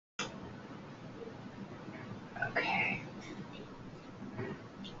Okay.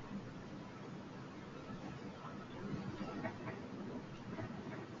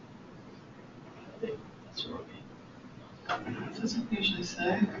 Does it usually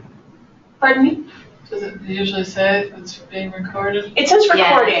say? Pardon me? Does it usually say it's being recorded? It says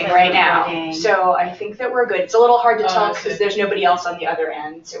recording it says right now, recording. so I think that we're good. It's a little hard to tell I because see. there's nobody else on the other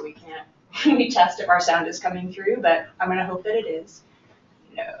end, so we can't we test if our sound is coming through, but I'm gonna hope that it is.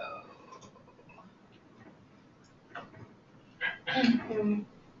 No.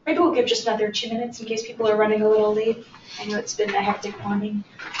 Maybe we'll give just another 2 minutes in case people are running a little late. I know it's been a hectic morning.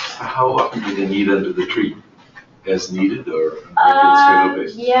 How often do they meet under the tree? As needed or on a schedule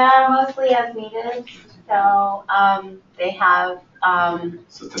basis? Yeah, mostly as needed. So they have.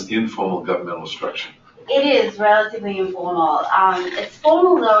 So it's an informal governmental structure. It is relatively informal. It's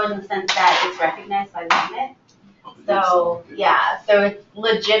formal though in the sense that it's recognized by the Senate. So yeah, so it's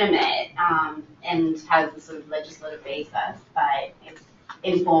legitimate and has a sort of legislative basis, but it's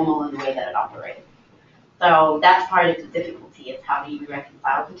informal in the way that it operates. So that's part of the difficulty is how do you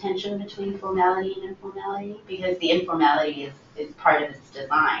reconcile the tension between formality and informality? Because the informality is part of its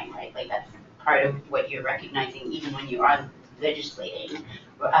design, right? Like that's part of what you're recognizing even when you are legislating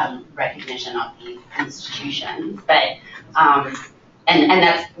recognition of these institutions. But and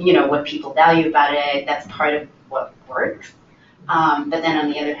that's what people value about it. That's part of what works. But then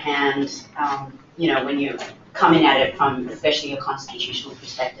on the other hand, when you're coming at it from especially a constitutional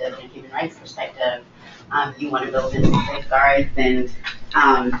perspective and human rights perspective, you want to build in safeguards and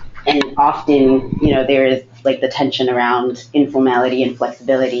often there is like the tension around informality and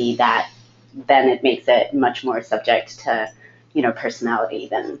flexibility that then it makes it much more subject to personality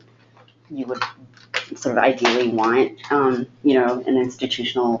than you would sort of ideally want an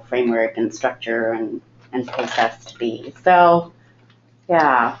institutional framework and structure and process to be. So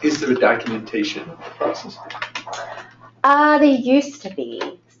yeah. Is there a documentation of the process? They used to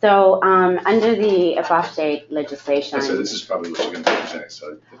be. So under the apostate legislation. So this is probably what you're going to say.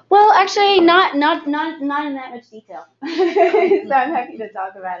 So. Well, actually, not in that much detail. So I'm happy to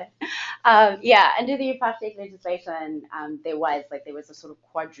talk about it. Yeah, under the apostate legislation, there was a sort of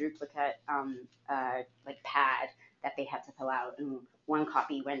quadruplicate pad that they had to fill out, and one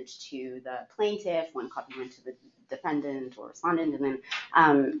copy went to the plaintiff, one copy went to the defendant or respondent, and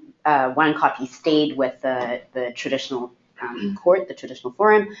then one copy stayed with the traditional court, the traditional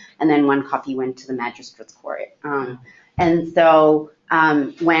forum, and then one copy went to the magistrate's court. And so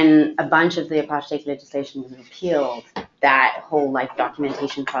when a bunch of the apostate legislation was repealed, that whole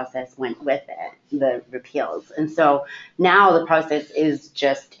documentation process went with it, the repeals. And so now the process is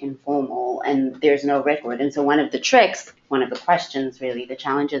just informal and there's no record. And so one of the tricks, one of the questions really, the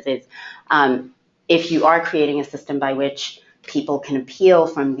challenges is if you are creating a system by which people can appeal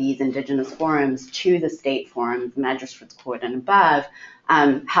from these indigenous forums to the state forums, the magistrate's court and above,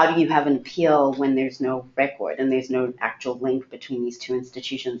 how do you have an appeal when there's no record and there's no actual link between these two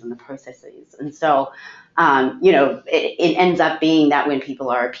institutions and the processes? And so, it ends up being that when people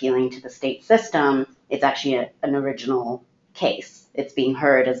are appealing to the state system, it's actually an original case. It's being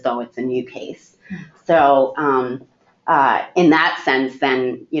heard as though it's a new case. So, in that sense,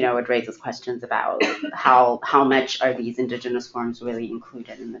 then, it raises questions about how much are these indigenous forms really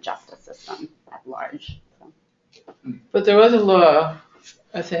included in the justice system at large. So. But there was a law,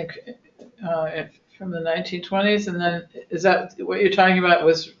 I think, from the 1920s, and then is that what you're talking about?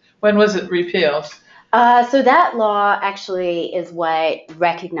 When was it repealed? So that law actually is what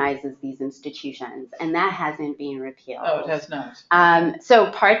recognizes these institutions, and that hasn't been repealed. Oh, it has not.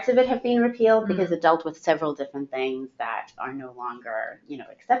 So parts of it have been repealed because it dealt with several different things that are no longer,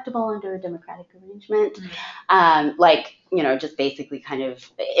 acceptable under a democratic arrangement. Just basically kind of,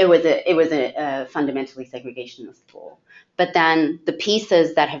 it was a fundamentally segregationist tool. But then the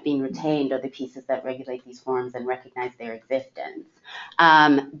pieces that have been retained are the pieces that regulate these forms and recognize their existence.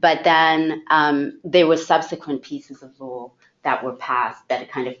 But then there were subsequent pieces of law that were passed that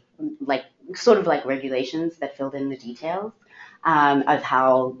kind of sort of like regulations that filled in the details of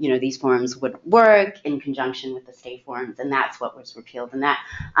how these forms would work in conjunction with the state forms, and that's what was repealed. And that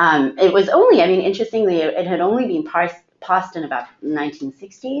it was only, interestingly, it had only been passed in about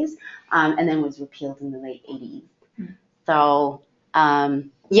 1960s, and then was repealed in the late 80s. So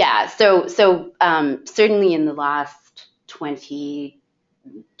certainly in the last 20,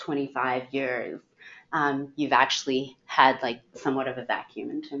 25 years, you've actually had somewhat of a vacuum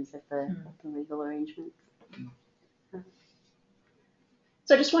in terms of the legal arrangements.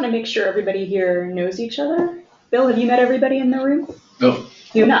 So I just want to make sure everybody here knows each other. Bill, have you met everybody in the room? No.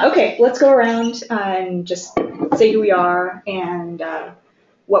 You have not? Okay, let's go around and just say who we are and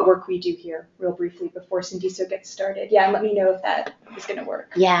what work we do here real briefly before Sindiso gets started. Yeah, and let me know if that is going to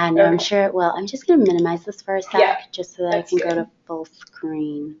work. Yeah, no, I'm Okay. sure it will. I'm just going to minimize this for a sec, Yeah, just so that I that's can go good. to full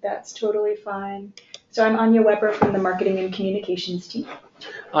screen. That's totally fine. So I'm Anya Weber from the Marketing and Communications team.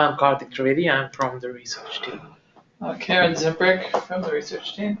 I'm Karthik Trivedi. I'm from the research team. Karen Zimbrick from the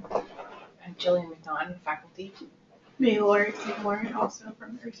research team. I'm Jillian McNaughton, faculty. Me, Lori Seymour, also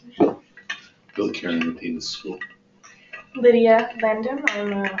from the research team. Bill Karen maintains the school. Lydia Landon,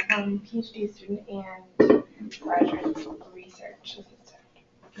 I'm a PhD student and graduate research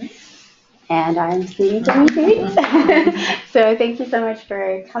assistant. And I'm Sindiso Mnisi Weeks. So thank you so much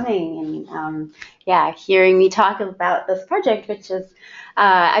for coming and hearing me talk about this project, which is,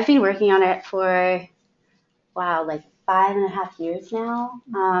 I've been working on it for, like 5.5 years now.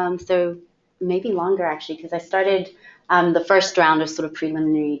 So maybe longer actually, because I started the first round of sort of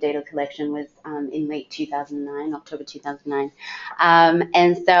preliminary data collection was in late 2009, October 2009.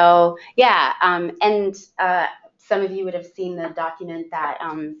 And so, some of you would have seen the document that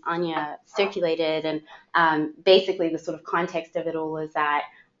Anya circulated, and basically the sort of context of it all is that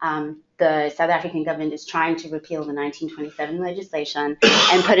the South African government is trying to repeal the 1927 legislation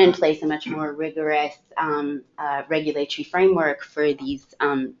and put in place a much more rigorous regulatory framework for these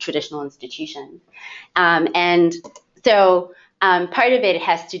traditional institutions. And so part of it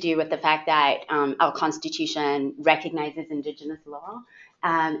has to do with the fact that our Constitution recognizes Indigenous law,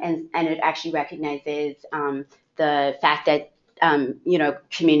 and it actually recognizes the fact that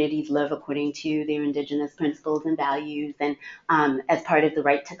communities live according to their Indigenous principles and values, and as part of the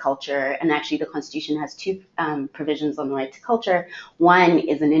right to culture. And actually, the Constitution has two provisions on the right to culture. One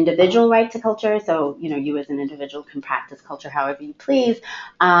is an individual right to culture, so you as an individual can practice culture however you please,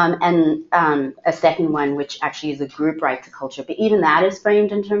 and a second one, which actually is a group right to culture. But even that is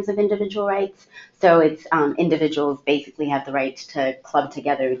framed in terms of individual rights. So it's individuals basically have the right to club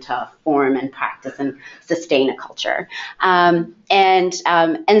together to form and practice and sustain a culture. And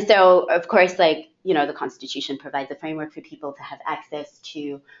so, of course, the Constitution provides a framework for people to have access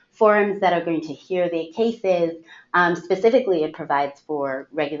to forums that are going to hear their cases. Specifically, it provides for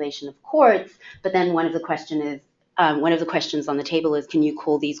regulation of courts, but then one of the questions on the table is, can you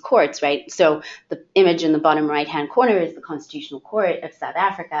call these courts, right? So the image in the bottom right-hand corner is the Constitutional Court of South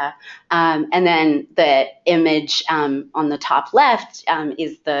Africa, and then the image on the top left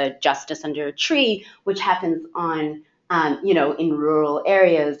is the Justice Under a Tree, which happens on in rural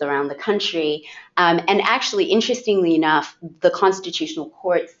areas around the country. And actually, interestingly enough, the Constitutional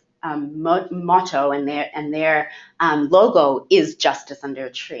Court's motto and their logo is Justice Under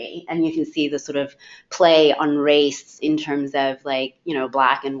a Tree. And you can see the sort of play on race in terms of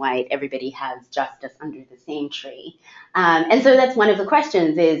black and white, everybody has justice under the same tree. And so that's one of the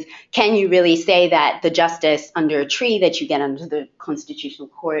questions is, can you really say that the justice under a tree that you get under the Constitutional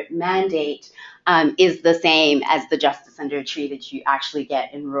Court mandate is the same as the justice under a tree that you actually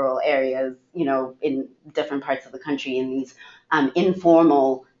get in rural areas, in different parts of the country in these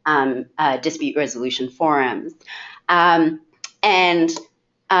informal dispute resolution forums. And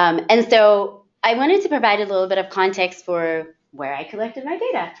so I wanted to provide a little bit of context for where I collected my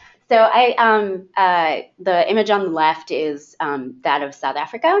data. So the image on the left is that of South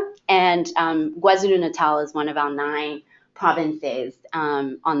Africa, and KwaZulu-Natal is one of our 9 provinces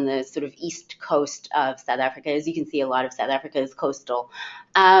on the sort of east coast of South Africa. As you can see, a lot of South Africa is coastal.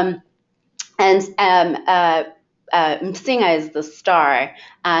 Msinga is the star,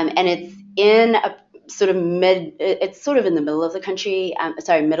 and it's in a sort of it's sort of in the middle of the country,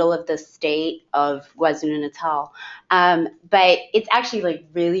 middle of the state of KwaZulu-Natal. But it's actually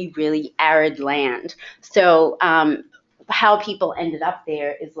really, really arid land. So how people ended up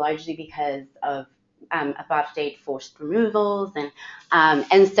there is largely because of apartheid forced removals,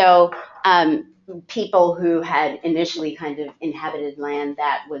 and so people who had initially kind of inhabited land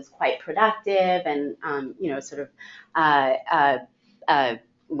that was quite productive and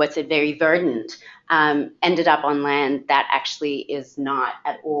very verdant, ended up on land that actually is not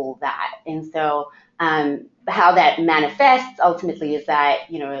at all that. And so how that manifests ultimately is that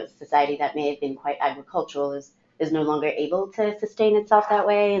a society that may have been quite agricultural is no longer able to sustain itself that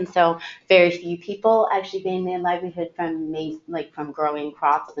way, and so very few people actually gain their livelihood from growing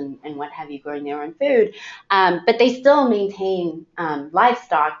crops and what have you, growing their own food. But they still maintain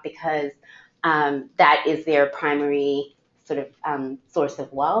livestock because that is their primary sort of source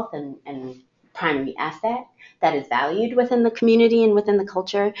of wealth and primary asset that is valued within the community and within the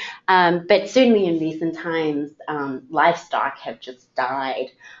culture. But certainly in recent times, livestock have just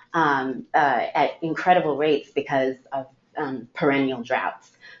died at incredible rates because of perennial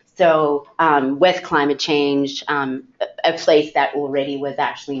droughts. So with climate change, a place that already was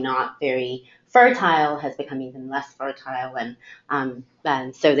actually not very fertile has become even less fertile, and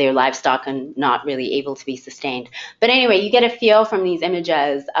so their livestock are not really able to be sustained. But anyway, you get a feel from these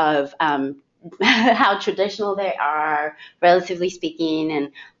images of how traditional they are, relatively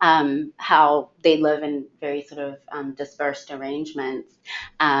speaking, and how they live in very sort of dispersed arrangements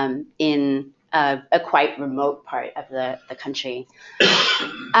in a quite remote part of the country.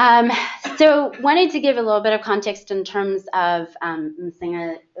 So wanted to give a little bit of context in terms of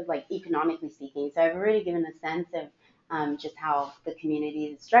Msinga, like economically speaking. So I've already given a sense of just how the community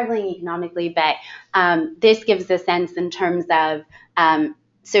is struggling economically, but this gives a sense in terms of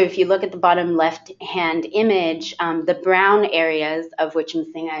so if you look at the bottom left-hand image, the brown areas, of which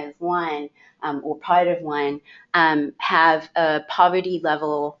Msinga is one, or part of one, have a poverty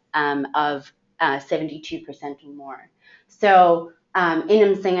level of 72% or more. So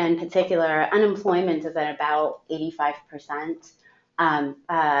in Msinga in particular, unemployment is at about 85%. And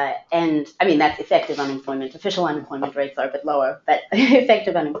I mean, that's effective unemployment. Official unemployment rates are a bit lower, but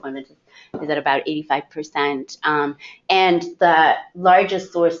effective unemployment is at about 85%. And the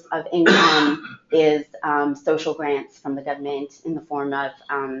largest source of income is social grants from the government in the form of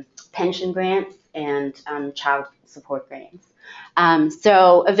pension grants and child support grants.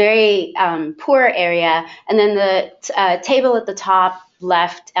 So a very poor area. And then the table at the top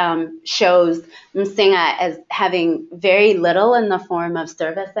left shows Msinga as having very little in the form of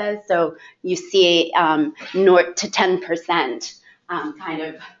services. So you see 0 to 10% kind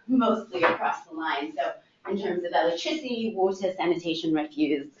of mostly across the line. So in terms of electricity, water, sanitation,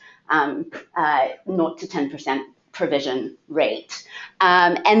 refuse, 0 to 10% provision rate.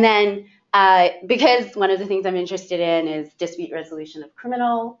 And then because one of the things I'm interested in is dispute resolution of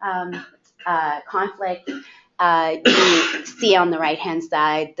criminal conflict, you see on the right-hand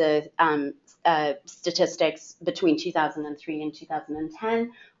side the statistics between 2003 and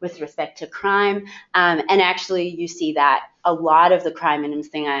 2010 with respect to crime. And actually you see that a lot of the crime in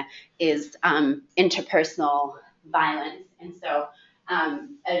Msinga is interpersonal violence. And so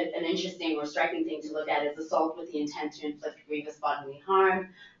an interesting or striking thing to look at is assault with the intent to inflict grievous bodily harm,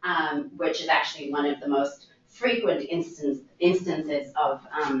 which is actually one of the most frequent instances of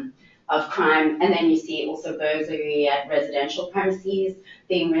crime. And then you see also burglary at residential premises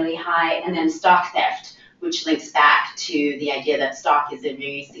being really high, and then stock theft, which links back to the idea that stock is a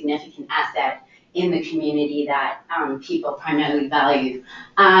very significant asset in the community that people primarily value.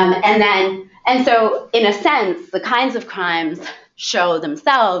 And so in a sense, the kinds of crimes show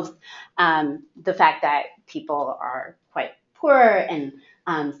themselves the fact that people are quite poor and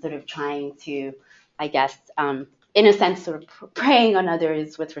sort of trying to, I guess, in a sense, sort of preying on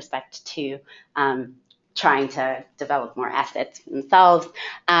others with respect to trying to develop more assets for themselves,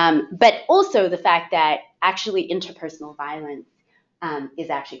 but also the fact that actually interpersonal violence is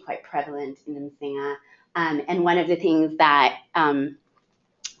actually quite prevalent in Msinga. And one of the things that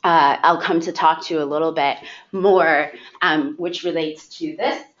I'll come to talk to a little bit more, which relates to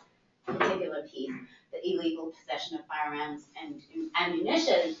this particular piece, the illegal possession of firearms and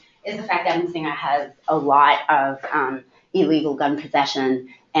ammunition, is the fact that Msinga has a lot of illegal gun possession,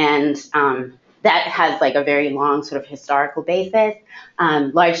 and that has like a very long sort of historical basis,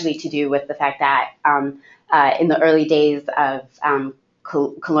 largely to do with the fact that in the early days of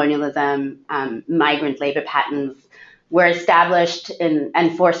colonialism, migrant labor patterns were established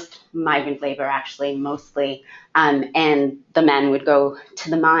and forced migrant labor actually mostly, and the men would go to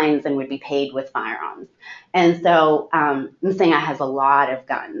the mines and would be paid with firearms. And so Msinga has a lot of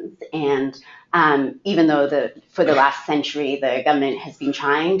guns, and even though for the last century the government has been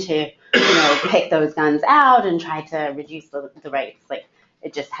trying to pick those guns out and try to reduce the rates, like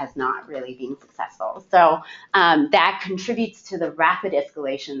it just has not really been successful. So that contributes to the rapid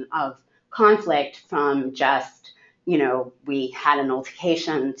escalation of conflict from just we had an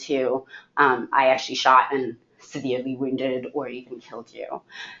altercation to I actually shot and severely wounded or even killed you.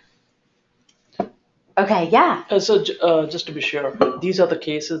 Okay, yeah. So just to be sure, these are the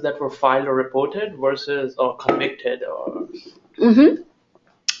cases that were filed or reported versus or convicted or. Mm-hmm.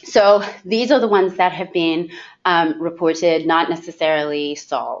 So these are the ones that have been reported, not necessarily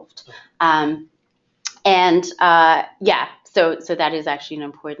solved. Yeah, so that is actually an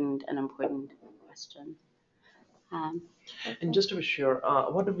important question. And just to be sure,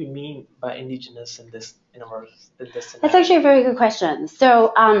 what do we mean by indigenous in this scenario? That's actually a very good question.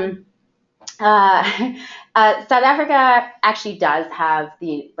 So South Africa actually does have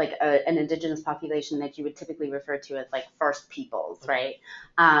an indigenous population that you would typically refer to as like First Peoples, right?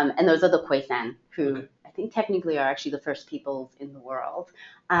 And those are the Khoisan, who I think technically are actually the first peoples in the world.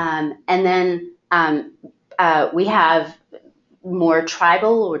 And then we have more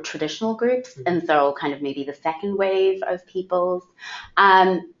tribal or traditional groups, and so kind of maybe the second wave of peoples.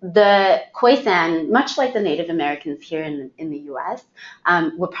 The Khoisan, much like the Native Americans here in the U.S.,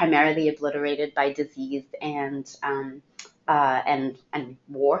 were primarily obliterated by disease and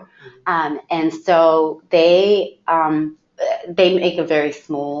war, and so they make a very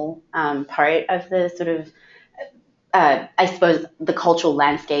small part of the sort of I suppose the cultural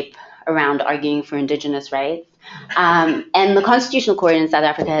landscape around arguing for indigenous rights. And the Constitutional Court in South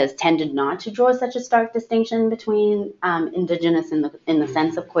Africa has tended not to draw such a stark distinction between indigenous in the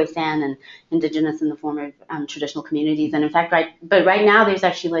sense of Khoisan and indigenous in the form of traditional communities. And in fact, right now there's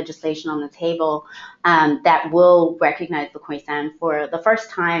actually legislation on the table that will recognize the Khoisan for the first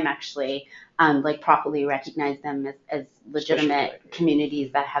time, actually, like properly recognize them as legitimate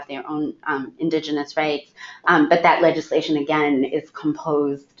communities that have their own indigenous rights. But that legislation, again, is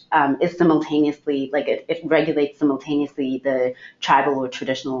composed, is simultaneously, like it regulates simultaneously the tribal or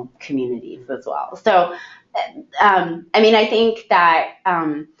traditional communities as well. So, I mean, I think that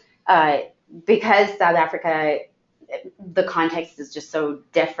because South Africa, the context is just so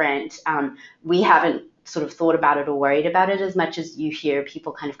different, we haven't sort of thought about it or worried about it as much as you hear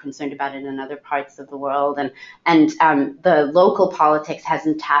people kind of concerned about it in other parts of the world. And the local politics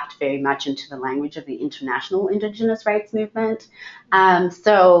hasn't tapped very much into the language of the international indigenous rights movement.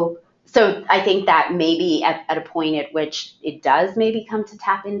 So I think that maybe at a point at which it does maybe come to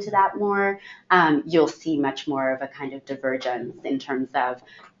tap into that more, you'll see much more of a kind of divergence in terms of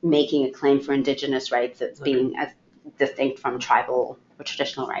making a claim for indigenous rights as being as distinct from tribal or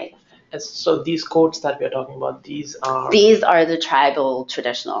traditional rights. So these codes that we are talking about, these are the tribal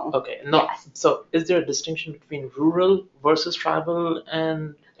traditional. Okay. No. Yes. So is there a distinction between rural versus tribal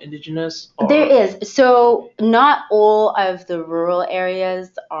and indigenous? Or? There is. So not all of the rural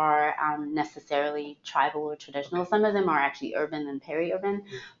areas are necessarily tribal or traditional. Some of them are actually urban and peri-urban,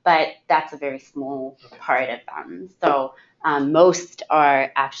 but that's a very small part of them. So most are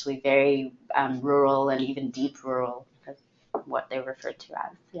actually very rural and even deep rural, what they refer to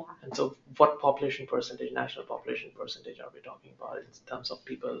as, yeah. And so what population percentage, national population percentage are we talking about in terms of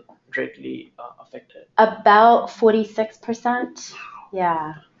people directly affected? About 46%.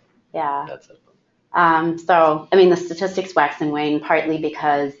 Yeah. That's helpful. So, I mean, the statistics wax and wane partly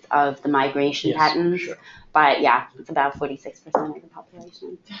because of the migration patterns, sure. But yeah, it's about 46% of the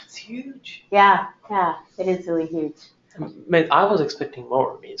population. That's huge. Yeah, it is really huge. I was expecting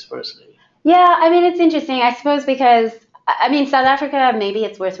more, personally. Yeah, I mean, it's interesting, I suppose, because I mean, South Africa, maybe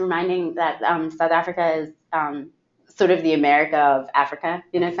it's worth reminding that South Africa is sort of the America of Africa,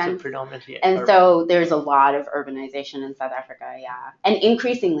 in a sense. So predominantly and urban. So there's a lot of urbanization in South Africa, yeah. And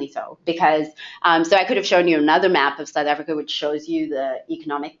increasingly so, because, so I could have shown you another map of South Africa, which shows you the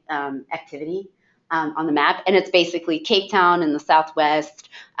economic activity on the map. And it's basically Cape Town in the southwest,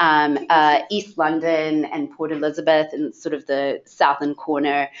 East London and Port Elizabeth in sort of the southern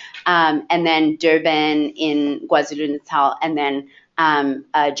corner, and then Durban in KwaZulu-Natal, and then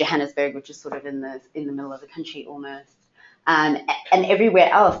Johannesburg, which is sort of in the middle of the country almost. And everywhere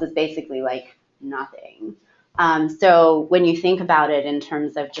else is basically like nothing. So when you think about it in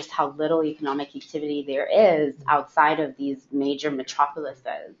terms of just how little economic activity there is outside of these major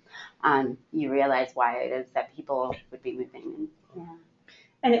metropolises, you realize why it is that people would be moving. Yeah.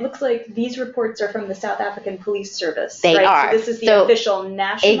 And it looks like these reports are from the South African Police Service. They right? are. So this is the official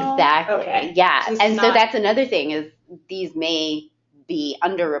national. Exactly. Okay. Yeah. So and so that's another thing is these may be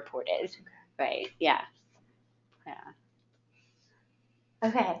underreported. Right. Yeah.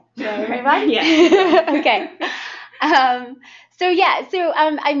 Okay. Shall I move on? Yeah. Okay. So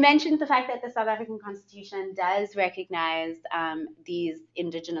I mentioned the fact that the South African Constitution does recognize these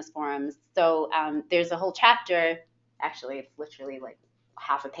indigenous forums. So there's a whole chapter, actually it's literally like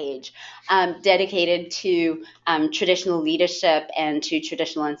half a page, dedicated to traditional leadership and to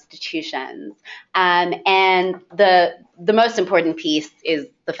traditional institutions. And the most important piece is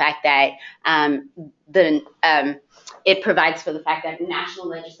the fact that it provides for the fact that national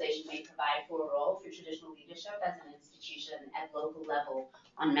legislation may provide for a role for traditional leadership as an institution at local level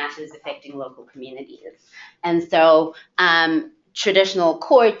on matters affecting local communities. And so traditional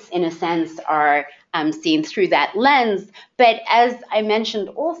courts, in a sense, are seen through that lens. But as I mentioned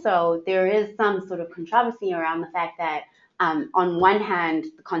also, there is some sort of controversy around the fact that on one hand,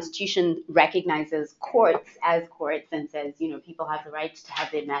 the Constitution recognizes courts as courts and says, people have the right to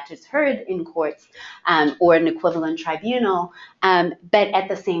have their matters heard in courts or an equivalent tribunal. But at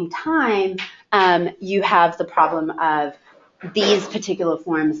the same time, you have the problem of these particular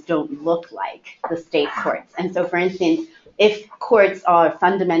forms don't look like the state courts. And so, for instance, if courts are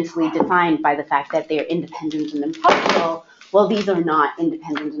fundamentally defined by the fact that they're independent and impartial, well, these are not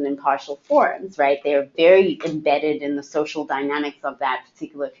independent and impartial forms, right? They're very embedded in the social dynamics of that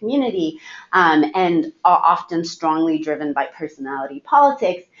particular community, and are often strongly driven by personality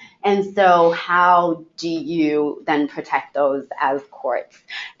politics. And so how do you then protect those as courts?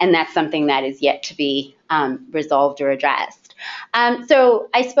 And that's something that is yet to be resolved or addressed. So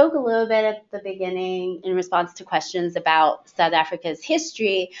I spoke a little bit at the beginning in response to questions about South Africa's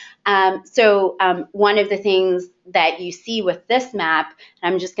history. So one of the things that you see with this map,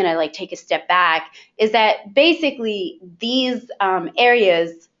 and I'm just going to like take a step back, is that basically these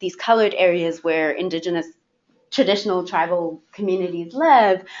areas, these colored areas where indigenous traditional tribal communities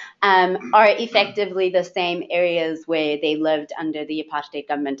live, are effectively the same areas where they lived under the apartheid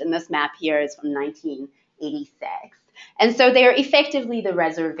government. And this map here is from 1986. And so they're effectively the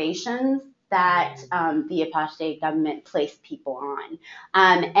reservations that the apartheid government placed people on.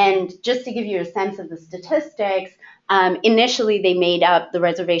 And just to give you a sense of the statistics, initially the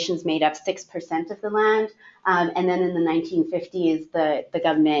reservations made up 6% of the land. And then in the 1950s, the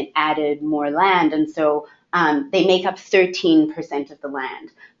government added more land. And so they make up 13% of the land.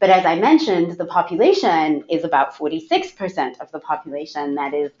 But as I mentioned, the population is about 46% of the population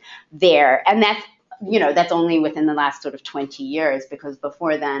that is there. And that's only within the last sort of 20 years, because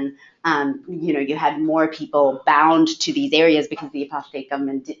before then, you had more people bound to these areas because the apartheid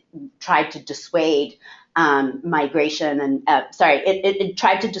government tried to dissuade migration and, it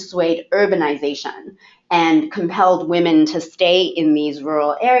tried to dissuade urbanization and compelled women to stay in these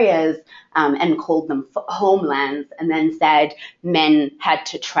rural areas and called them homelands, and then said men had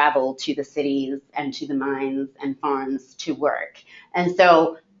to travel to the cities and to the mines and farms to work. And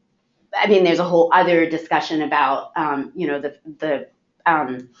so, I mean, there's a whole other discussion about,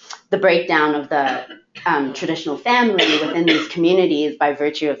 the breakdown of the traditional family within these communities by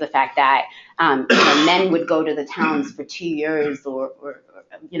virtue of the fact that men would go to the towns for 2 years or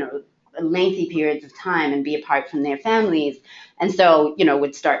lengthy periods of time and be apart from their families, and so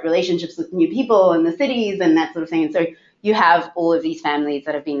would start relationships with new people in the cities and that sort of thing. And so you have all of these families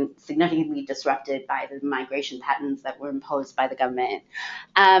that have been significantly disrupted by the migration patterns that were imposed by the government.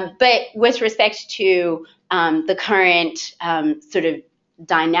 But with respect to the current sort of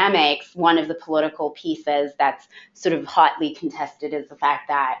dynamics, one of the political pieces that's sort of hotly contested is the fact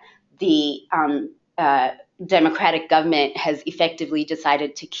that the democratic government has effectively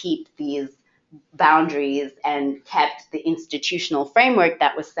decided to keep these boundaries and kept the institutional framework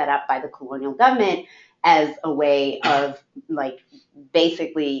that was set up by the colonial government as a way of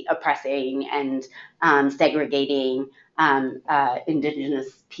basically oppressing and segregating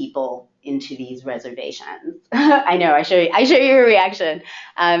indigenous people into these reservations. I know, I show you your reaction.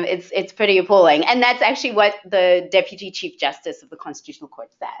 It's pretty appalling. And that's actually what the Deputy Chief Justice of the Constitutional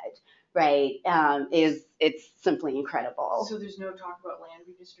Court said, right? It's simply incredible. So there's no talk about land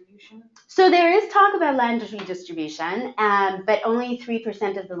redistribution? So there is talk about land redistribution, but only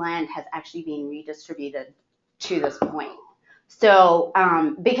 3% of the land has actually been redistributed to this point. So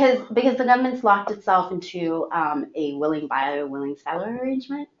because the government's locked itself into a willing buyer, willing seller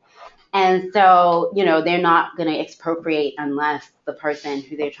arrangement. And so, they're not going to expropriate unless the person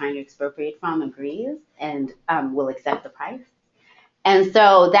who they're trying to expropriate from agrees and will accept the price. And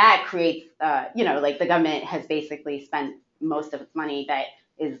so that creates, the government has basically spent most of its money, but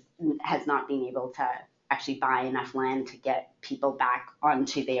has not been able to actually buy enough land to get people back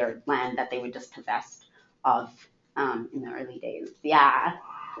onto their land that they were dispossessed of in the early days. Yeah.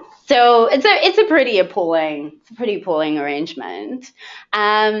 So it's a pretty appalling arrangement.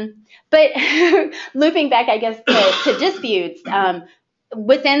 But looping back, I guess, to disputes,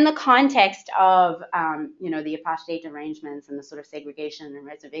 within the context of the apartheid arrangements and the sort of segregation and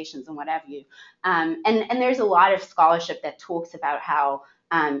reservations and what have you, and there's a lot of scholarship that talks about how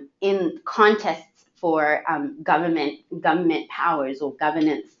in contests for government powers or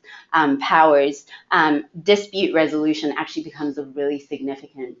governance powers, dispute resolution actually becomes a really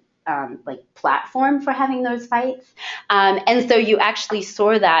significant platform for having those fights. And so you actually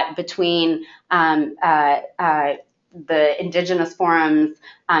saw that between the indigenous forums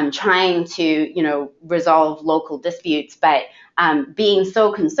trying to, resolve local disputes, but being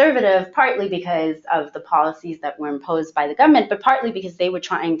so conservative, partly because of the policies that were imposed by the government, but partly because they were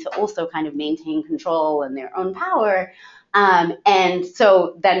trying to also kind of maintain control and their own power. And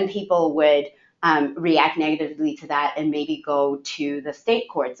so then people would react negatively to that and maybe go to the state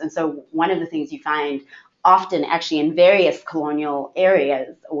courts. And so one of the things you find often actually in various colonial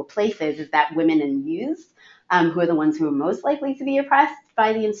areas or places is that women and youth who are the ones who are most likely to be oppressed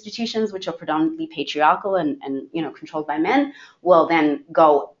by the institutions, which are predominantly patriarchal and controlled by men, will then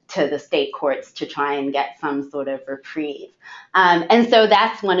go to the state courts to try and get some sort of reprieve. And so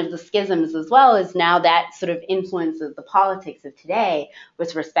that's one of the schisms as well, is now that sort of influences the politics of today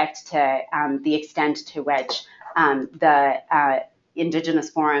with respect to the extent to which the Indigenous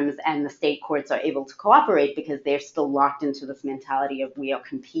forums and the state courts are able to cooperate, because they're still locked into this mentality of we are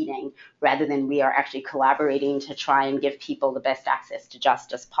competing rather than we are actually collaborating to try and give people the best access to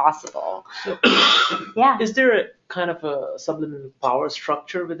justice possible. So, yeah. Is there a kind of a subliminal power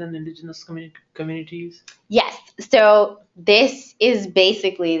structure within Indigenous communities? Yes. So this is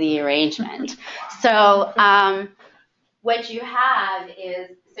basically the arrangement. So what you have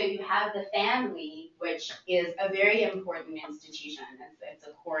is, so you have the family, which is a very important institution. It's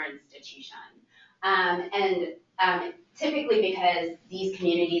a core institution. Typically because these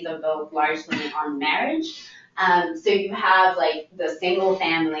communities are built largely on marriage, so you have like the single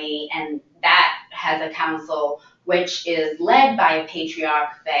family, and that has a council which is led by a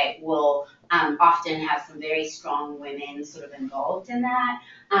patriarch that will often have some very strong women sort of involved in that.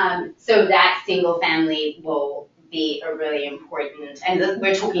 So that single family will be a really important, and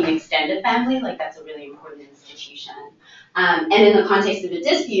we're talking extended family, like that's a really important institution. And in the context of a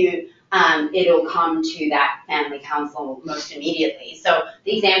dispute, it'll come to that family council most immediately. So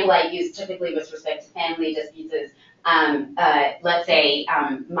the example I use typically with respect to family disputes is, let's say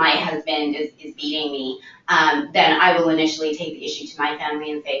my husband is beating me, then I will initially take the issue to my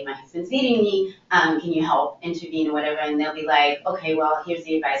family and say, my husband's beating me, can you help intervene or whatever? And they'll be like, okay, well, here's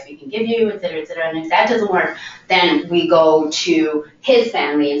the advice we can give you, et cetera, et cetera. And if that doesn't work, then we go to his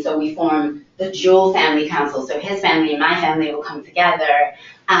family, and so we form the dual family council. So his family and my family will come together,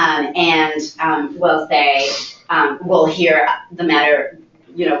 and we'll say, we'll hear the matter,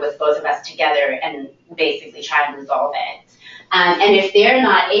 with both of us together and basically try and resolve it. And if they're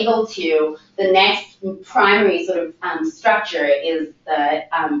not able to, the next primary sort of structure is the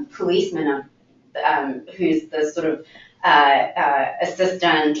policeman who's the sort of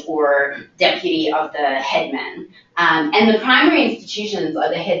assistant or deputy of the headman. And the primary institutions are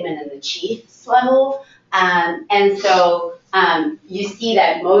the headman and the chief's level. And so you see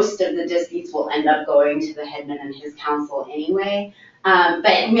that most of the disputes will end up going to the headman and his council anyway.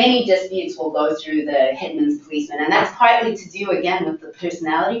 But many disputes will go through the headman's policeman, and that's partly to do, again, with the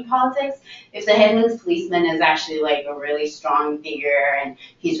personality politics. If the headman's policeman is actually like a really strong figure and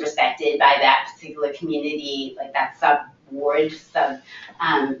he's respected by that particular community, like that sub-ward,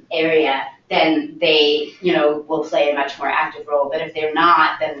 area, then they, will play a much more active role. But if they're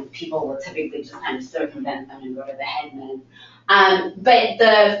not, then people will typically just kind of circumvent them and go to the headman. But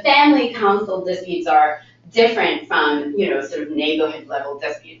the family council disputes are different from, sort of neighborhood level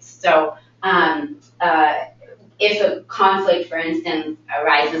disputes. So if a conflict, for instance,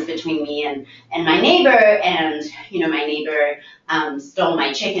 arises between me and my neighbor, and, my neighbor stole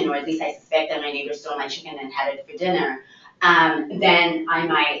my chicken, or at least I suspect that my neighbor stole my chicken and had it for dinner, then I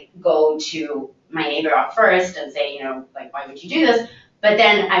might go to my neighbor up first and say, like, why would you do this? But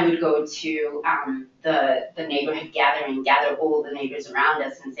then I would go to the neighborhood gathering, gather all the neighbors around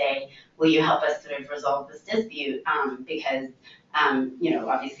us and say, will you help us sort of resolve this dispute? Because,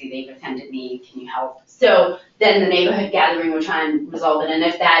 obviously they've offended me, can you help? So then the neighborhood gathering will try and resolve it. And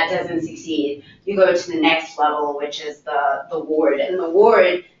if that doesn't succeed, you go to the next level, which is the ward. And the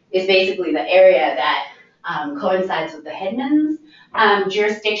ward is basically the area that coincides with the headman's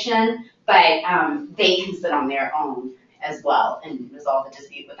jurisdiction, but they can sit on their own as well and resolve the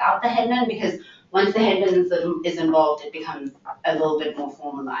dispute without the headman, because once the headman is involved, it becomes a little bit more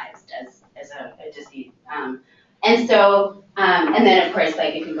formalized as a dispute. And so, and then of course,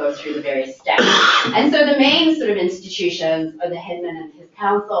 like, it can go through the various steps. And so the main sort of institutions are the headman and his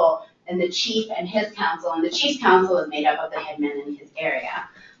council, and the chief and his council. And the chief's council is made up of the headman and his area.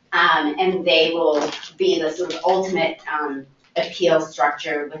 And they will be the sort of ultimate appeal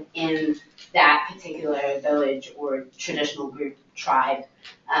structure within that particular village or traditional group, tribe,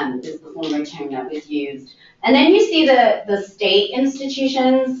 is the former term that was used. And then you see the state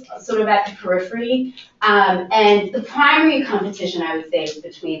institutions sort of at the periphery. And the primary competition, I would say, is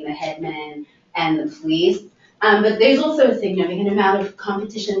between the headman and the police. But there's also a significant amount of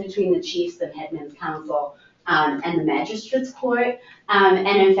competition between the chiefs and headman's council and the magistrates court. And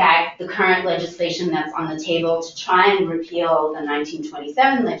in fact, the current legislation that's on the table to try and repeal the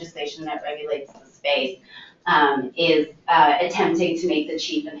 1927 legislation that regulates the space is attempting to make the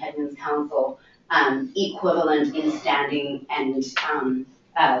chief and headman's council equivalent in standing and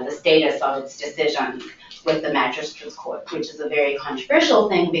the status of its decision with the magistrates court, which is a very controversial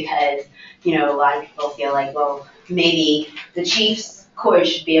thing because, you know, a lot of people feel like, well, maybe the chief's court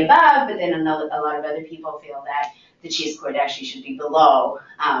should be above, but then a lot of other people feel that the chief's court actually should be below,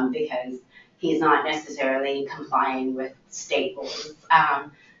 because he's not necessarily complying with state laws.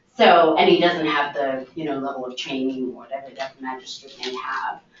 And he doesn't have the, you know, level of training or whatever that the magistrate may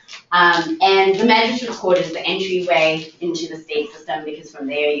have. And the magistrate court is the entryway into the state system because from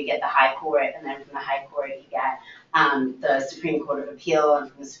there you get the high court, and then from the high court you get the Supreme Court of Appeal,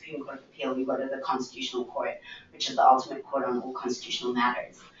 and from the Supreme Court of Appeal you go to the Constitutional Court, which is the ultimate court on all constitutional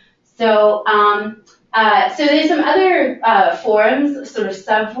matters. So, so there's some other forums, sort of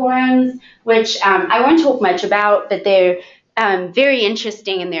sub-forums, which I won't talk much about, but they're very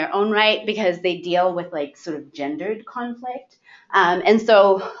interesting in their own right because they deal with like sort of gendered conflict. And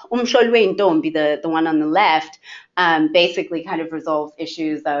so Umsholwe Ntombi, the one on the left, basically kind of resolves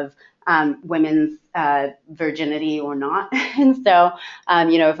issues of women's virginity or not. And so,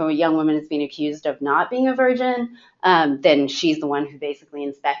 you know, if a young woman is being accused of not being a virgin, then she's the one who basically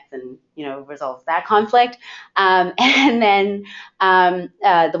inspects and, you know, resolves that conflict. And then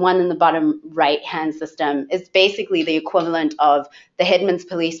the one in the bottom right-hand system is basically the equivalent of the headman's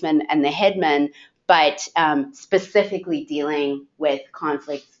policeman and the headman, but specifically dealing with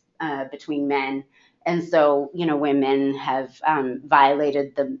conflicts between men. And so, you know, where men have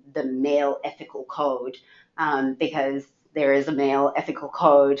violated the male ethical code, because there is a male ethical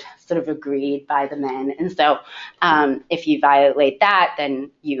code sort of agreed by the men. And so if you violate that,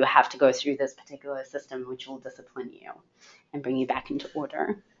 then you have to go through this particular system, which will discipline you and bring you back into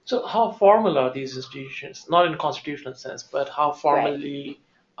order. So how formal are these institutions? Not in constitutional sense, but how formally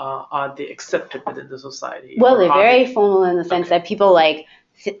are they accepted within the society? Well, they're very formal in the sense that people like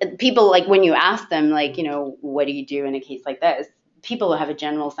when you ask them, like, you know, what do you do in a case like this? People have a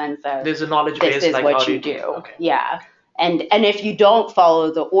general sense of there's a knowledge base, this is like what how you do. do. Okay. Yeah. And if you don't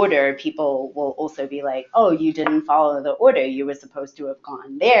follow the order, people will also be like, oh, you didn't follow the order. You were supposed to have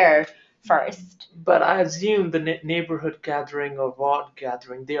gone there first. But I assume the neighborhood gathering or ward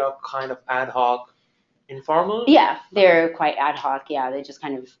gathering, they are kind of ad hoc, informal? Yeah, they're quite ad hoc. Yeah, they just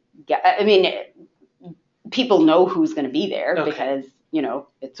kind of get, I mean, people know who's going to be there because, you know,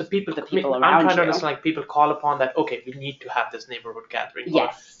 it's so people, the people around I'm trying you. to understand, like, people call upon that, okay, we need to have this neighborhood gathering.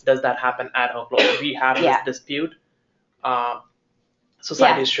 Yes. Or does that happen ad hoc? Like, we have this dispute.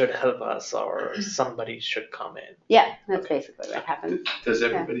 Society should help us, or somebody should come in. Yeah, that's basically what happens. Does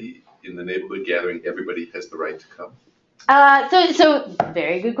everybody in the neighborhood gathering, everybody has the right to come? So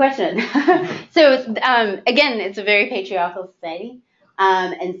very good question. So again, it's a very patriarchal society.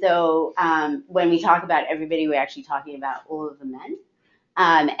 And so when we talk about everybody, we're actually talking about all of the men,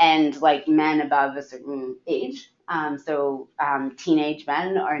 and like men above a certain age. So teenage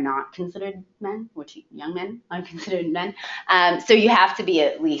men are not considered men, which young men are considered men. So you have to be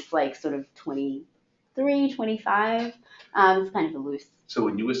at least like sort of 23, 25. It's kind of a loose. So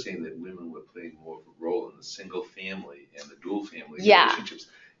when you were saying that women were playing more of a role in the single family and the dual family relationships,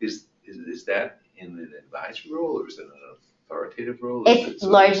 is that in an advisory role, or is it an authoritative role? It's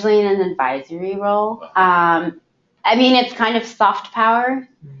largely in an advisory role. I mean, it's kind of soft power,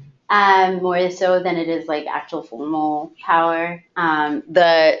 more so than it is like actual formal power.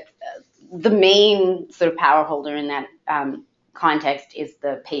 The main sort of power holder in that context is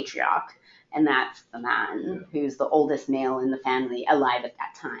the patriarch, and that's the man who's the oldest male in the family alive at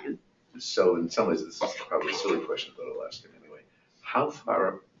that time. So in some ways, this is probably a silly question, but I'll ask it anyway. How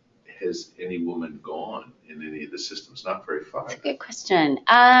far has any woman gone in any of the systems? Not very far. That's a good question.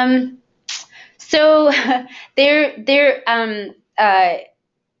 So they're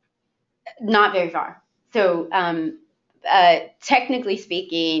not very far. So technically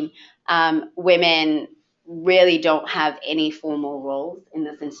speaking, women really don't have any formal roles in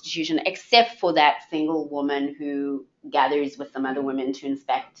this institution, except for that single woman who gathers with some other women to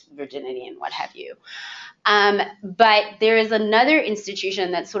inspect virginity and what have you. But there is another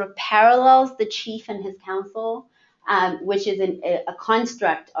institution that sort of parallels the chief and his council, which is a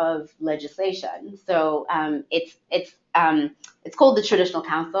construct of legislation. So it's called the Traditional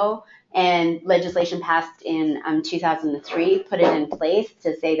Council, and legislation passed in 2003 put it in place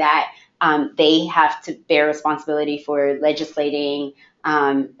to say that they have to bear responsibility for legislating,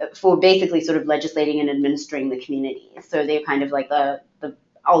 for basically sort of legislating and administering the community. So they're kind of like the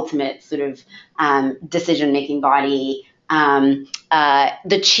ultimate sort of decision-making body.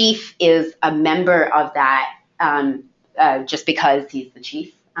 The chief is a member of that just because he's the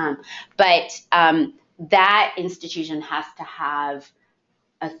chief. But that institution has to have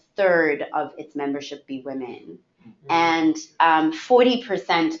a third of its membership be women. And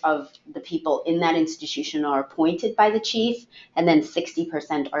 40% of the people in that institution are appointed by the chief, and then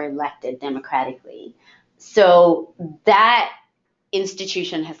 60% are elected democratically. So that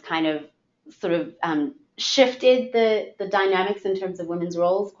institution has kind of sort of shifted the dynamics in terms of women's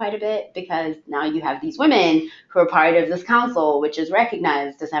roles quite a bit, because now you have these women who are part of this council, which is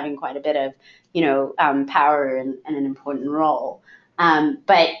recognized as having quite a bit of, power and an important role.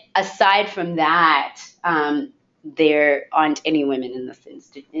 But aside from that, there aren't any women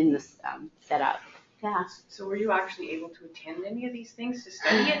in this setup. Yeah. So were you actually able to attend any of these things to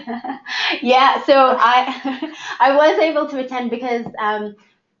study it? Yeah, so I was able to attend because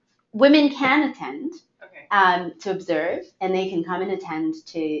women can attend to observe, and they can come and attend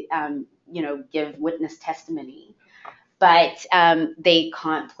to give witness testimony, but they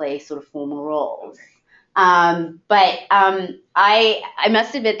can't play sort of formal roles. But I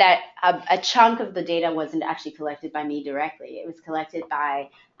must admit that a chunk of the data wasn't actually collected by me directly. It was collected by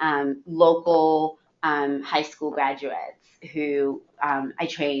local high school graduates who I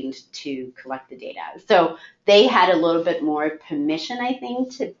trained to collect the data. So they had a little bit more permission, I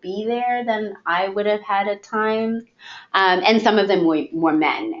think, to be there than I would have had at times. And some of them were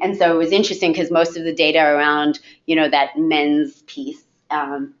men. And so it was interesting because most of the data around, that men's piece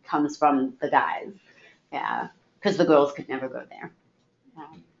comes from the guys. Yeah, because the girls could never go there.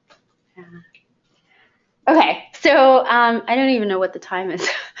 Yeah. Okay, so I don't even know what the time is.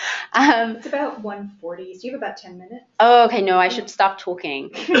 It's about 1:40. So you have about 10 minutes. Oh, okay. No, I should stop talking.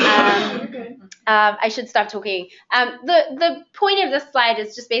 You're good. I should stop talking. The point of this slide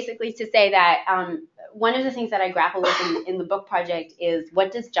is just basically to say that one of the things that I grapple with in the book project is,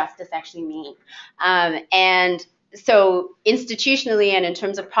 what does justice actually mean? And so institutionally and in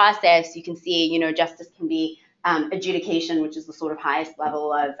terms of process, you can see, justice can be adjudication, which is the sort of highest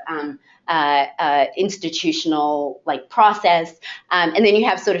level of institutional process, and then you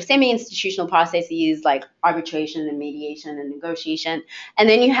have sort of semi-institutional processes like arbitration and mediation and negotiation, and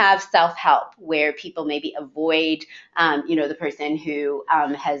then you have self-help, where people maybe avoid the person who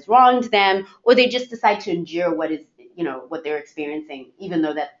has wronged them, or they just decide to endure what they're experiencing, even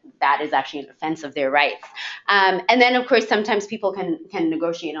though that is actually an offense of their rights. And then of course sometimes people can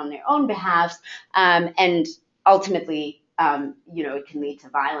negotiate on their own behalf, and ultimately, it can lead to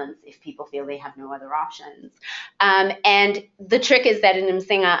violence if people feel they have no other options. And the trick is that in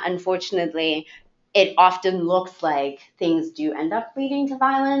Msinga, unfortunately, it often looks like things do end up leading to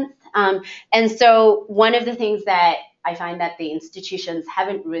violence. And so one of the things that I find that the institutions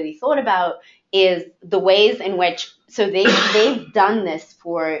haven't really thought about is the ways in which, so they've done this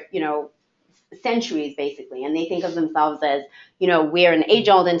for, centuries basically, and they think of themselves as, we're an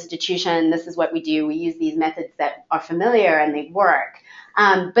age-old institution, this is what we do, we use these methods that are familiar and they work.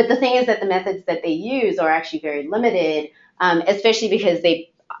 But the thing is that the methods that they use are actually very limited, especially because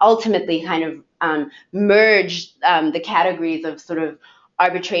they ultimately kind of merge the categories of sort of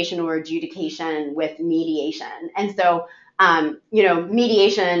arbitration or adjudication with mediation. And so,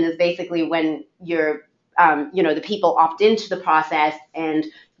 mediation is basically when you're the people opt into the process, and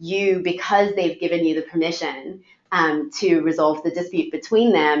you, because they've given you the permission to resolve the dispute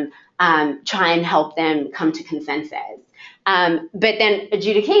between them, try and help them come to consensus. But then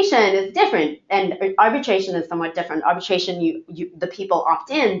adjudication is different, and arbitration is somewhat different. Arbitration, the people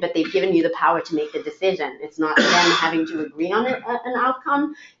opt in, but they've given you the power to make the decision. It's not them having to agree on an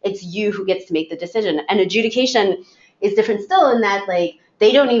outcome. It's you who gets to make the decision. And adjudication is different still in that,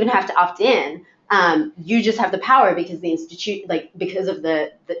 they don't even have to opt in. You just have the power because the institute, because of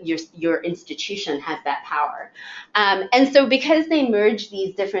your institution has that power. And so because they merge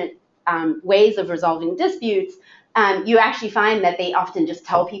these different ways of resolving disputes, you actually find that they often just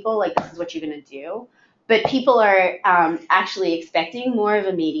tell people, this is what you're going to do. But people are actually expecting more of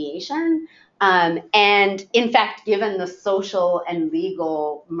a mediation. And in fact, given the social and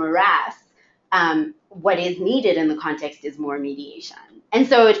legal morass, what is needed in the context is more mediation. And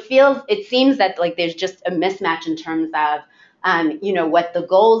so it seems that there's just a mismatch in terms of, what the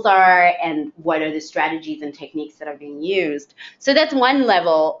goals are and what are the strategies and techniques that are being used. So that's one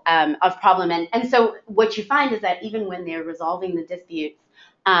level of problem. And so what you find is that even when they're resolving the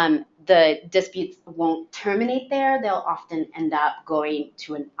disputes won't terminate there. They'll often end up going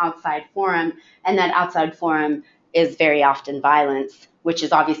to an outside forum, and that outside forum is very often violence, which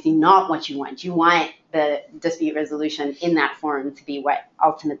is obviously not what you want. You want the dispute resolution in that forum to be what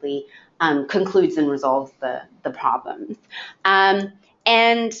ultimately concludes and resolves the problems. And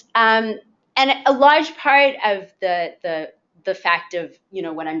a large part of the fact of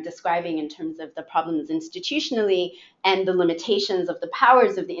what I'm describing in terms of the problems institutionally and the limitations of the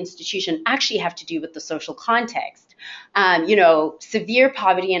powers of the institution actually have to do with the social context. Severe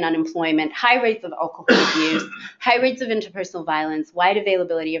poverty and unemployment, high rates of alcohol abuse, high rates of interpersonal violence, wide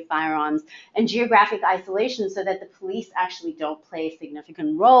availability of firearms, and geographic isolation, so that the police actually don't play a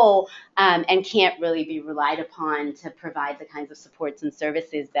significant role and can't really be relied upon to provide the kinds of supports and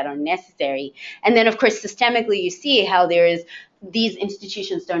services that are necessary. And then, of course, systemically, you see how these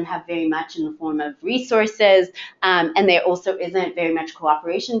institutions don't have very much in the form of resources, and there also isn't very much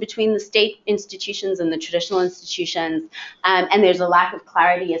cooperation between the state institutions and the traditional institutions, and there's a lack of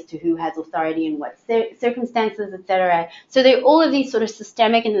clarity as to who has authority in what circumstances, et cetera. So there are all of these sort of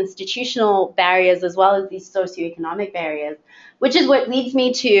systemic and institutional barriers, as well as these socioeconomic barriers, which is what leads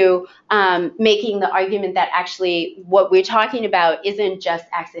me to making the argument that actually what we're talking about isn't just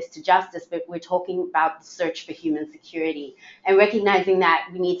access to justice, but we're talking about the search for human security, and recognizing that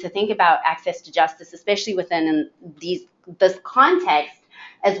we need to think about access to justice, especially within this context,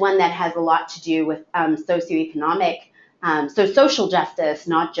 as one that has a lot to do with socioeconomic, so social justice,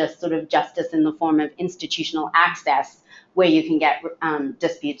 not just sort of justice in the form of institutional access, where you can get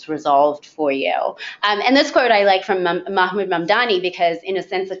disputes resolved for you. And this quote I like from Mahmoud Mamdani, because in a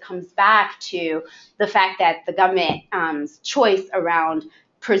sense it comes back to the fact that the government's choice around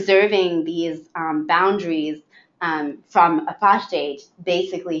preserving these boundaries from apartheid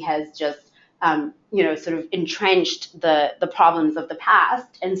basically has just sort of entrenched the problems of the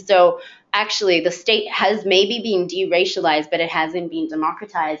past. And so actually the state has maybe been deracialized, but it hasn't been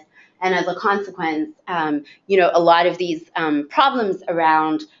democratized. And as a consequence, a lot of these problems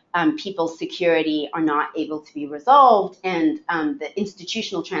around people's security are not able to be resolved, and the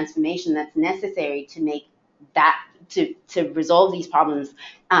institutional transformation that's necessary to make that to resolve these problems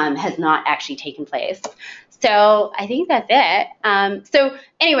has not actually taken place. So I think that's it. So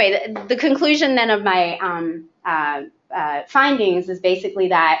anyway, the conclusion then of my findings is basically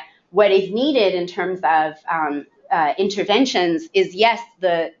that what is needed in terms of interventions is, yes,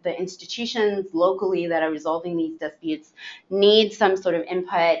 the institutions locally that are resolving these disputes need some sort of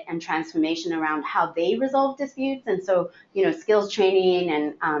input and transformation around how they resolve disputes. And so, skills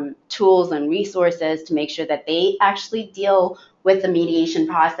training and tools and resources to make sure that they actually deal with the mediation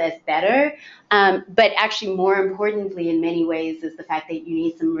process better. But actually, more importantly, in many ways, is the fact that you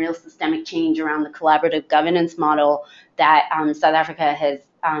need some real systemic change around the collaborative governance model that South Africa has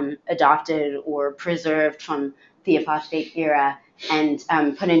adopted or preserved from the apartheid era, and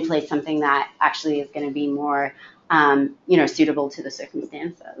put in place something that actually is going to be more, suitable to the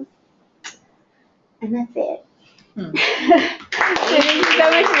circumstances. And that's it. Thank you so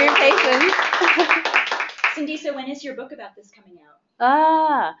much for your patience. Sindiso, when is your book about this coming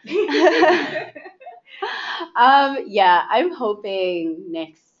out? Yeah, I'm hoping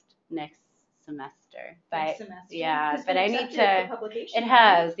next semester. But Next semester? yeah, but I need Accepted it to. for publication, It right?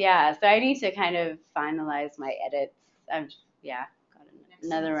 has, yeah. So I need to kind of finalize my edits. I've got Next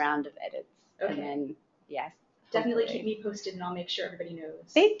another semester. round of edits, Okay. and then yes. Definitely hopefully. keep me posted, and I'll make sure everybody knows.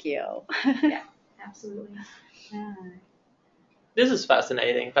 Thank you. Yeah, absolutely. This is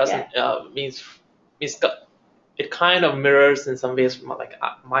fascinating. Means it kind of mirrors in some ways from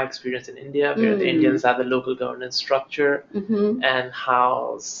my experience in India, where the Indians have the local governance structure, and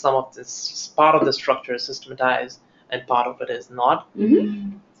how some of this part of the structure is systematized and part of it is not.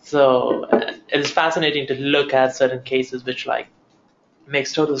 So it is fascinating to look at certain cases which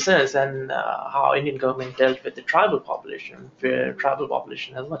makes total sense, and how Indian government dealt with the tribal population, where tribal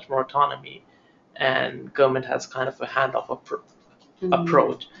population has much more autonomy, and government has kind of a handoff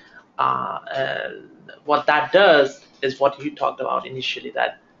approach. And what that does is what you talked about initially,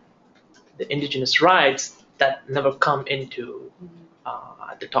 that the indigenous rights that never come into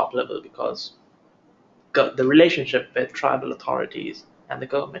at the top level, because the relationship with tribal authorities and the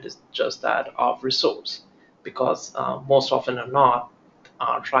government is just that of resource, because most often or not,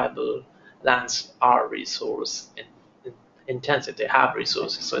 tribal lands are resource intensive. They have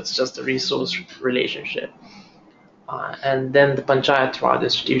resources, so it's just a resource relationship. And then the Panchayat Raj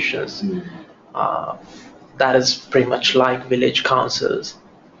institutions, that is pretty much like village councils,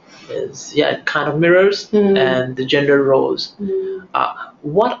 it kind of mirrors, and the gender roles.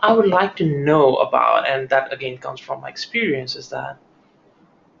 What I would like to know about, and that again comes from my experience, is that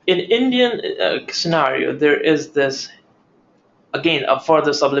in Indian scenario, there is this, again, a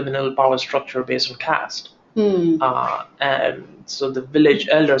further subliminal power structure based on caste. And so the village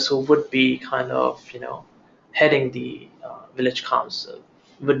elders, who would be kind of, heading the village council,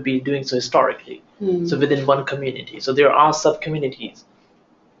 would be doing so historically. So within one community. So there are sub-communities.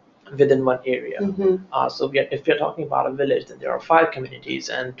 within one area. Mm-hmm. So if we're talking about a village, then there are 5 communities,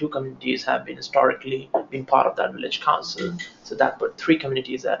 and 2 communities have been historically been part of that village council. So that put 3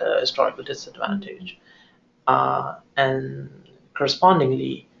 communities at a historical disadvantage. And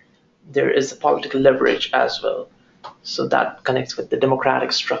correspondingly, there is a political leverage as well. So that connects with the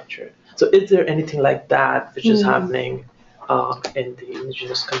democratic structure. So is there anything like that which is happening in the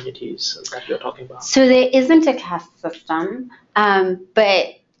indigenous communities that you're talking about? So there isn't a caste system,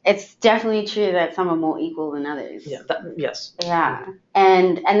 but it's definitely true that some are more equal than others. Yeah. Yes. Yeah,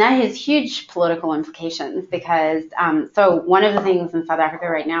 and that has huge political implications because so one of the things in South Africa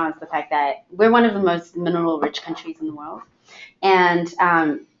right now is the fact that we're one of the most mineral-rich countries in the world, and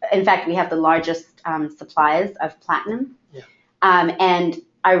in fact we have the largest supplies of platinum. Yeah. And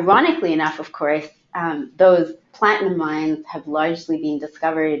ironically enough, of course, those platinum mines have largely been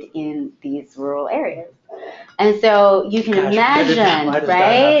discovered in these rural areas. And so you can imagine,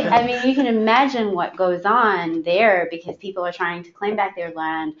 right? I mean, you can imagine what goes on there because people are trying to claim back their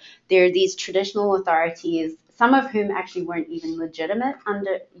land. There are these traditional authorities, some of whom actually weren't even legitimate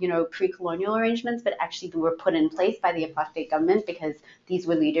under, pre-colonial arrangements, but actually were put in place by the apartheid government because these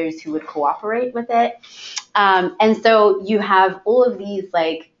were leaders who would cooperate with it. And so you have all of these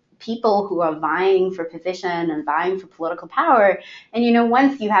people who are vying for position and vying for political power. And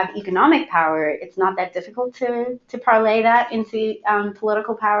once you have economic power, it's not that difficult to parlay that into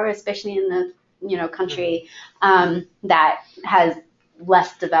political power, especially in the country that has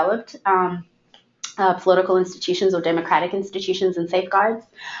less developed political institutions or democratic institutions and safeguards.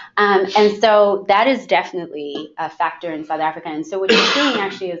 And so that is definitely a factor in South Africa. And so what you're seeing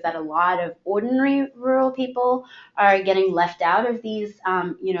actually is that a lot of ordinary rural people are getting left out of these,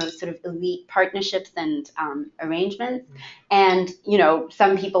 sort of elite partnerships and arrangements. And,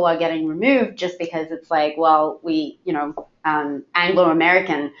 some people are getting removed just because it's like, well, we,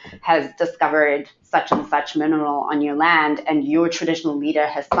 Anglo-American has discovered such and such mineral on your land and your traditional leader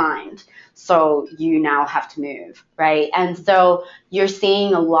has signed. So you now have to move, right? And so you're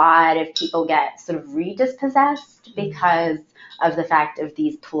seeing a lot of people get sort of redispossessed because of the fact of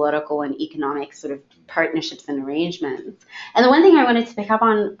these political and economic sort of partnerships and arrangements. And the one thing I wanted to pick up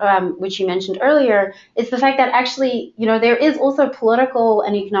on, which you mentioned earlier, is the fact that actually, there is also political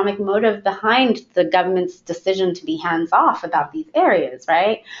and economic motive behind the government's decision to be hands-off about these areas,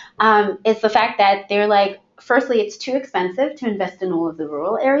 right? It's the fact that they're like, firstly, it's too expensive to invest in all of the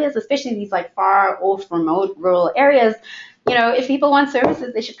rural areas, especially these far off remote rural areas. If people want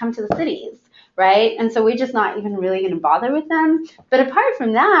services, they should come to the cities, right? And so we're just not even really going to bother with them. But apart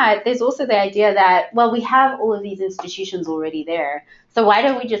from that, there's also the idea that, well, we have all of these institutions already there. So why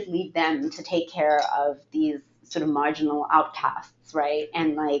don't we just leave them to take care of these sort of marginal outcasts, right?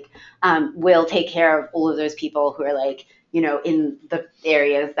 And we'll take care of all of those people who are in the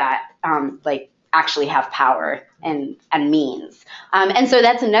areas that actually have power and means. And so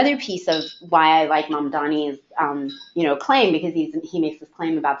that's another piece of why I like Mamdani's, claim, because he makes this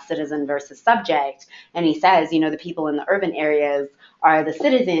claim about citizen versus subject. And he says, the people in the urban areas are the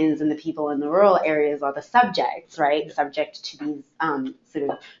citizens and the people in the rural areas are the subjects, right? Subject to these sort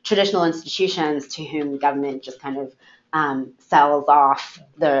of traditional institutions to whom government just kind of sells off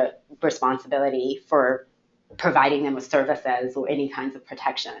the responsibility for providing them with services or any kinds of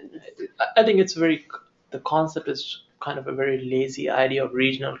protection. I think the concept is kind of a very lazy idea of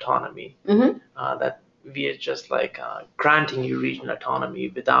regional autonomy, that we are just granting you regional autonomy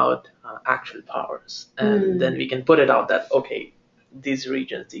without actual powers. And then we can put it out that, okay, these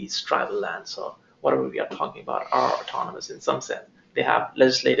regions, these tribal lands, or whatever we are talking about, are autonomous in some sense. They have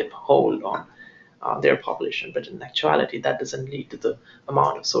legislative hold on their population, but in actuality, that doesn't lead to the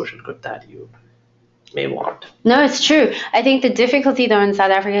amount of social good that you may want. No, it's true. I think the difficulty, though, in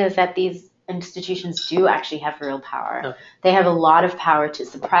South Africa is that these institutions do actually have real power. Okay. They have a lot of power to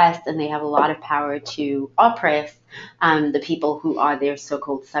suppress, and they have a lot of power to oppress the people who are their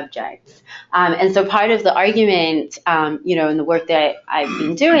so-called subjects. And so part of the argument, in the work that I've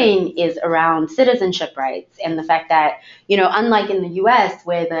been doing is around citizenship rights and the fact that, unlike in the U.S.,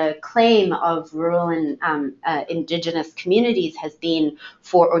 where the claim of rural and indigenous communities has been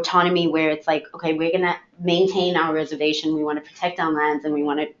for autonomy, where it's like, okay, we're going to maintain our reservation, we want to protect our lands, and we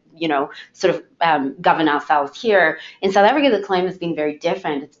want to sort of govern ourselves here. In South Africa, the claim has been very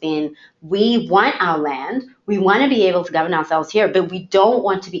different. It's been, we want our land, we want to be able to govern ourselves here, but we don't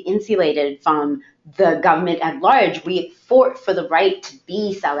want to be insulated from the government at large, we fought for the right to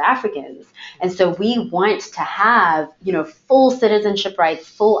be South Africans. And so we want to have, full citizenship rights,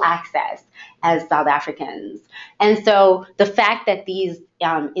 full access as South Africans. And so the fact that these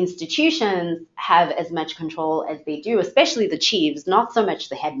institutions have as much control as they do, especially the chiefs, not so much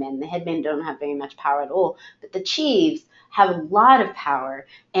the headmen. The headmen don't have very much power at all, but the chiefs have a lot of power,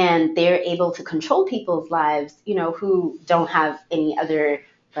 and they're able to control people's lives, who don't have any other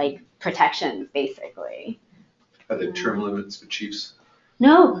protections, basically. Are there term limits for chiefs?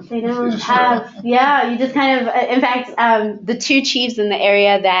 No, they don't have. Yeah, you just kind of. In fact, the two chiefs in the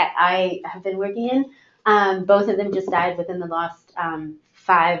area that I have been working in, both of them just died within the last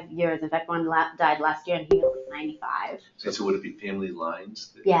 5 years. In fact, one died last year, and he was 95. So would it be family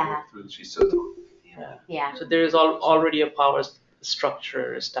lines that Yeah. go through the chiefs? Yeah. So there is already a power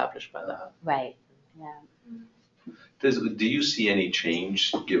structure established by that. Right. Yeah. Do you see any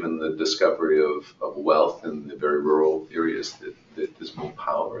change given the discovery of wealth in the very rural areas that there's more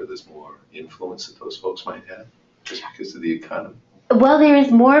power, there's more influence that those folks might have just because of the economy? Well, there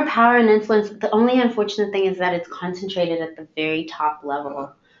is more power and influence. The only unfortunate thing is that it's concentrated at the very top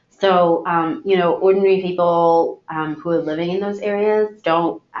level. So, ordinary people who are living in those areas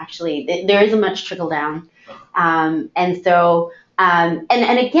don't actually, there isn't much trickle down. And so, and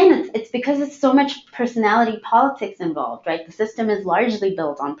again, it's because it's so much personality politics involved, right? The system is largely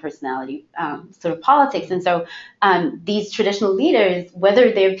built on personality sort of politics. And so these traditional leaders,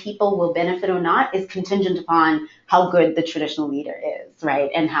 whether their people will benefit or not, is contingent upon how good the traditional leader is, right?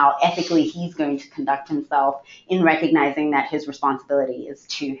 And how ethically he's going to conduct himself in recognizing that his responsibility is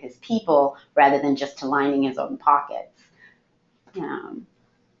to his people rather than just to lining his own pockets.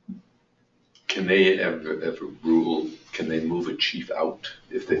 Can they ever rule, can they move a chief out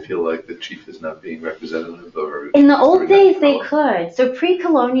if they feel like the chief is not being representative? Or in the old days they could. So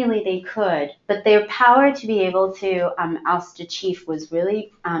pre-colonially they could, but their power to be able to oust a chief was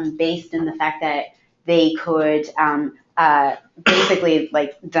really based in the fact that they could basically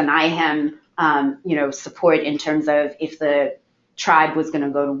deny him support in terms of if the tribe was going to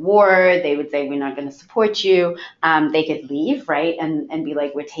go to war, they would say, we're not going to support you. They could leave, right, and be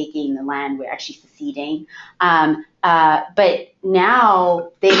like, we're taking the land, we're actually seceding. But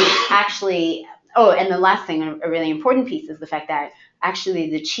now they actually, and the last thing, a really important piece is the fact that actually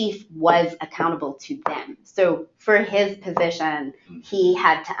the chief was accountable to them. So for his position, he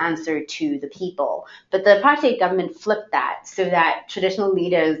had to answer to the people. But the apartheid government flipped that so that traditional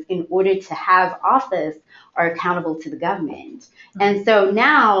leaders, in order to have office, are accountable to the government. And so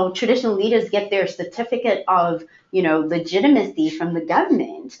now traditional leaders get their certificate of, legitimacy from the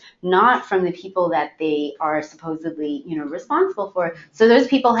government, not from the people that they are supposedly, responsible for. So those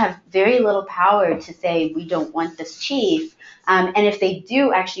people have very little power to say, we don't want this chief. And if they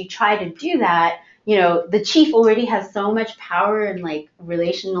do actually try to do that, the chief already has so much power and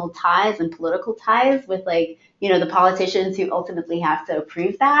relational ties and political ties with the politicians who ultimately have to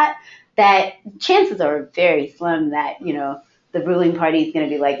approve that chances are very slim that, the ruling party is going to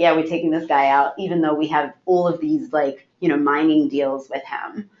be like, yeah, we're taking this guy out, even though we have all of these mining deals with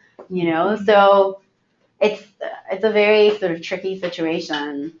him, so it's a very sort of tricky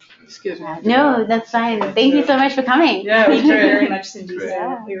situation. Excuse me. No, that's fine. Thank you so much for coming. Yeah, Thank you very great. much, Cindy.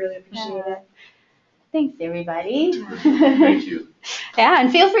 Yeah. We really appreciate it. Thanks, everybody. Thank you. Yeah, and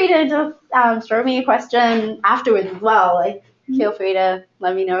feel free to just throw me a question afterwards as well. Feel free to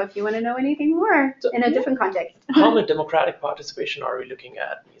let me know if you want to know anything more in a different context. How much democratic participation are we looking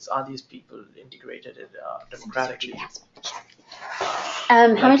at? Are these people integrated democratically?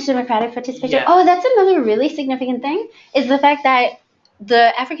 How much democratic participation? Yeah. Oh, that's another really significant thing, is the fact that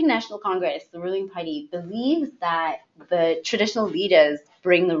the African National Congress, the ruling party, believes that the traditional leaders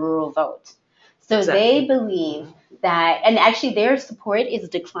bring the rural vote. So They believe that, and actually their support is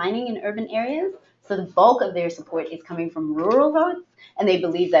declining in urban areas. So the bulk of their support is coming from rural votes, and they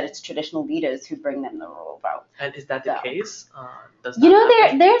believe that it's traditional leaders who bring them the rural vote. And is that the case?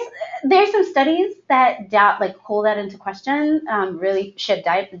 There's some studies that call that into question, really shed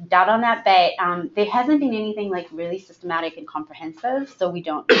doubt on that, but there hasn't been anything really systematic and comprehensive, so we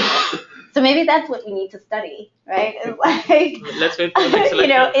don't know. So maybe that's what we need to study, right? Let's wait for the next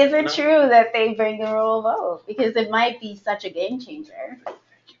election. Is it true that they bring the rural vote? Because it might be such a game changer.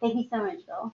 Thank you so much, Bill.